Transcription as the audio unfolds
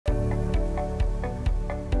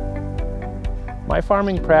My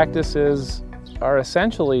farming practices are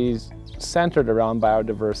essentially centered around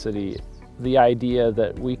biodiversity. The idea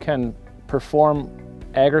that we can perform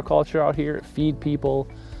agriculture out here, feed people,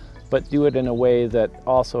 but do it in a way that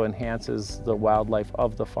also enhances the wildlife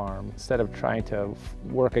of the farm. Instead of trying to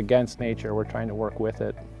work against nature, we're trying to work with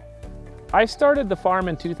it. I started the farm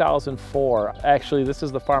in 2004. Actually, this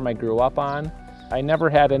is the farm I grew up on. I never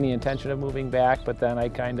had any intention of moving back, but then I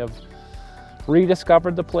kind of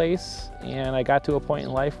rediscovered the place, and I got to a point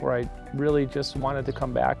in life where I really just wanted to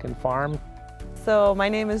come back and farm. So my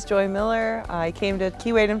name is Joy Miller. I came to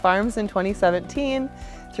Keewaydin Farms in 2017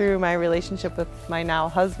 through my relationship with my now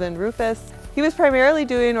husband, Rufus. He was primarily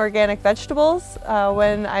doing organic vegetables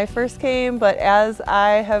when I first came, but as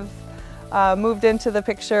I have moved into the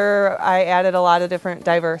picture, I added a lot of different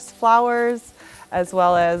diverse flowers, as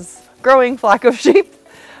well as growing flock of sheep,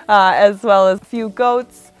 as well as a few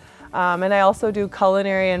goats. And I also do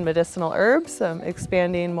culinary and medicinal herbs. I'm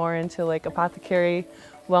expanding more into like apothecary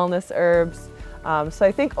wellness herbs. So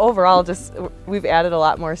I think overall we've added a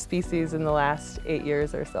lot more species in the last 8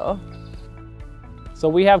 years or so. So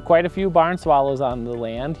we have quite a few barn swallows on the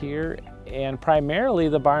land here, and primarily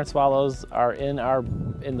the barn swallows are in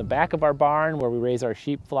the back of our barn where we raise our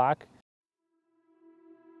sheep flock.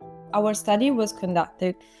 Our study was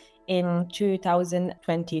conducted in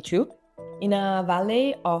 2022 in a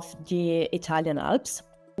valley of the Italian Alps.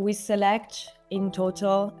 We select in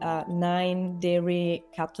total 9 dairy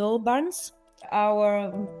cattle barns.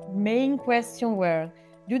 Our main question were,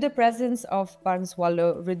 do the presence of barn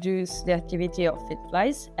swallow reduce the activity of pit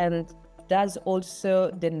flies, and does also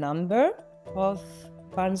the number of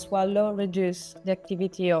barn swallow reduce the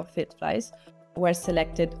activity of pit flies? Were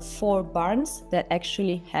selected 4 barns that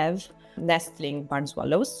actually have nestling barn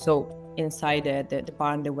swallows, so inside the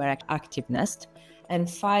barn there were active nest, and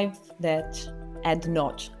 5 that had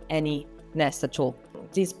not any nest at all.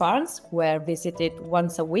 These barns were visited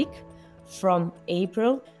once a week from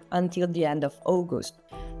April until the end of August.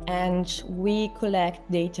 And we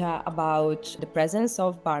collect data about the presence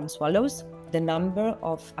of barn swallows, the number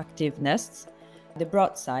of active nests, the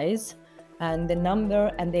brood size, and the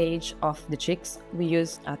number and age of the chicks. We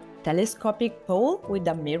used a telescopic pole with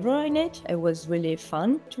a mirror in it. It was really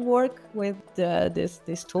fun to work with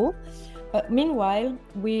this tool. But meanwhile,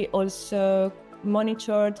 we also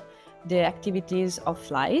monitored the activities of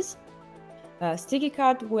flies. Sticky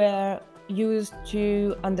cards were used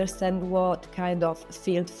to understand what kind of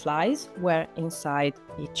field flies were inside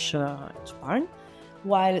each barn,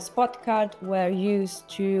 while spot cards were used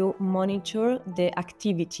to monitor the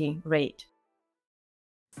activity rate.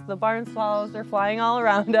 The barn swallows are flying all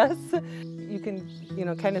around us. You can,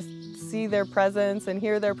 kind of see their presence and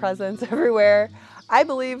hear their presence everywhere. I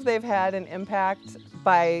believe they've had an impact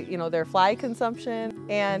by, their fly consumption,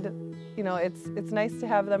 and it's nice to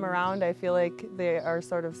have them around. I feel like they are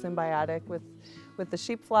sort of symbiotic with the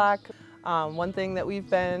sheep flock. One thing that we've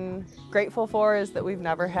been grateful for is that we've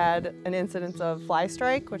never had an incidence of fly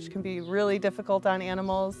strike, which can be really difficult on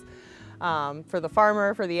animals, for the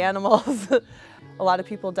farmer, for the animals. A lot of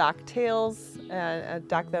people dock tails and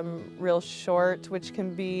dock them real short, which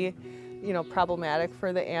can be, problematic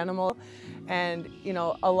for the animal. And,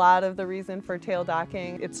 a lot of the reason for tail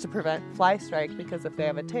docking, it's to prevent fly strike, because if they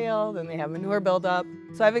have a tail, then they have manure buildup.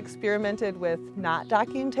 So I've experimented with not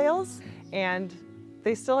docking tails, and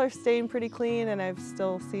they still are staying pretty clean, and I've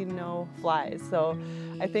still seen no flies. So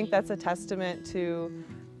I think that's a testament to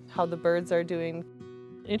how the birds are doing.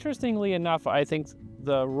 Interestingly enough, I think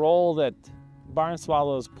the role that barn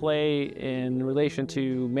swallows play in relation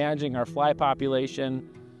to managing our fly population,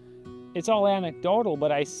 it's all anecdotal,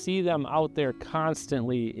 but I see them out there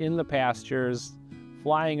constantly in the pastures,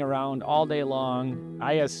 flying around all day long.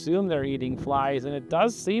 I assume they're eating flies, and it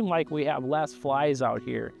does seem like we have less flies out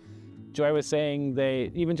here. Joy was saying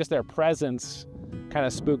even just their presence kind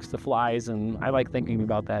of spooks the flies, and I like thinking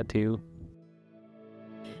about that too.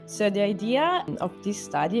 So the idea of this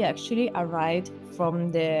study actually arrived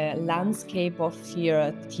from the landscape of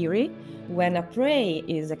fear theory. When a prey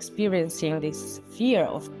is experiencing this fear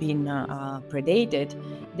of being predated,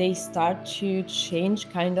 they start to change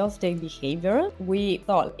kind of their behavior. We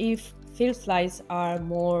thought if field flies are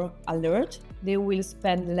more alert, they will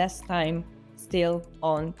spend less time still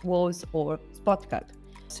on walls or spot cut.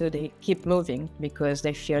 So they keep moving because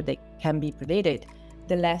they fear they can be predated.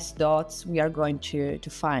 The less dots we are going to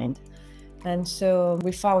find. And so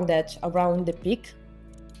we found that around the peak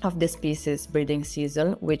of the species breeding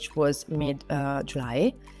season, which was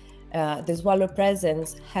mid-July, the swallow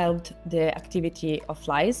presence helped the activity of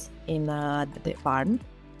flies in the barn.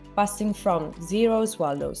 passing from 0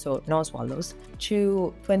 swallows, so no swallows,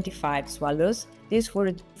 to 25 swallows. This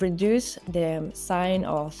would reduce the sign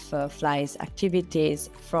of flies activities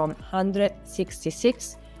from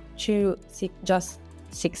 166 to just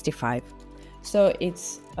 65. So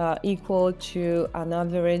it's equal to an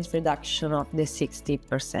average reduction of the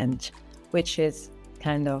 60%, which is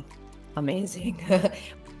kind of amazing.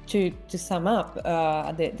 To sum up,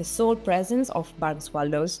 the sole presence of barn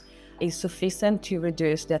swallows is sufficient to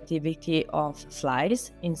reduce the activity of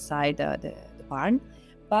flies inside the barn,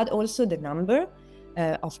 but also the number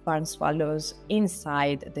of barn swallows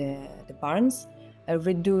inside the barns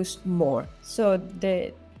reduced more. So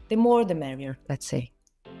the more the merrier, let's say.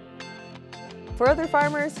 For other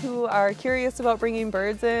farmers who are curious about bringing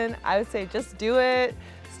birds in, I would say just do it.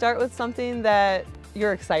 Start with something that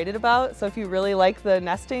you're excited about. So if you really like the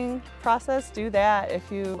nesting process, do that. If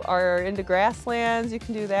you are into grasslands, you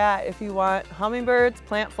can do that. If you want hummingbirds,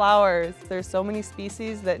 plant flowers. There's so many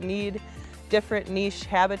species that need different niche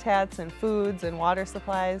habitats and foods and water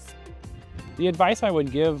supplies. The advice I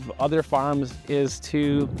would give other farms is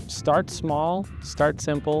to start small, start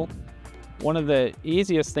simple. One of the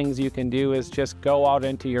easiest things you can do is just go out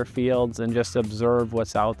into your fields and just observe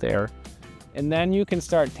what's out there. And then you can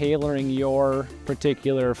start tailoring your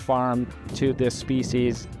particular farm to this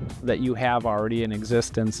species that you have already in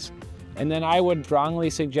existence. And then I would strongly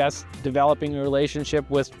suggest developing a relationship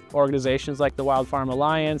with organizations like the Wild Farm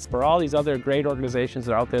Alliance, or all these other great organizations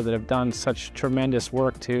that are out there that have done such tremendous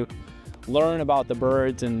work to learn about the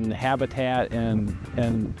birds and habitat and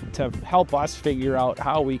to help us figure out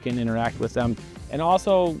how we can interact with them. And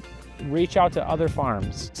also reach out to other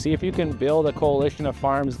farms. See if you can build a coalition of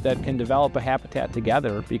farms that can develop a habitat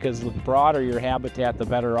together, because the broader your habitat, the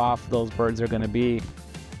better off those birds are going to be.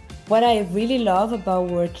 What I really love about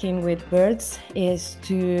working with birds is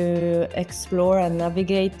to explore and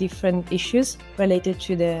navigate different issues related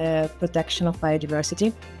to the protection of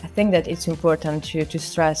biodiversity. I think that it's important to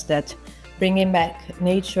stress that bringing back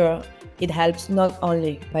nature, it helps not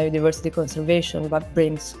only biodiversity conservation, but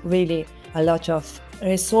brings really a lot of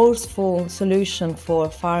resourceful solution for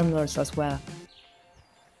farmers as well.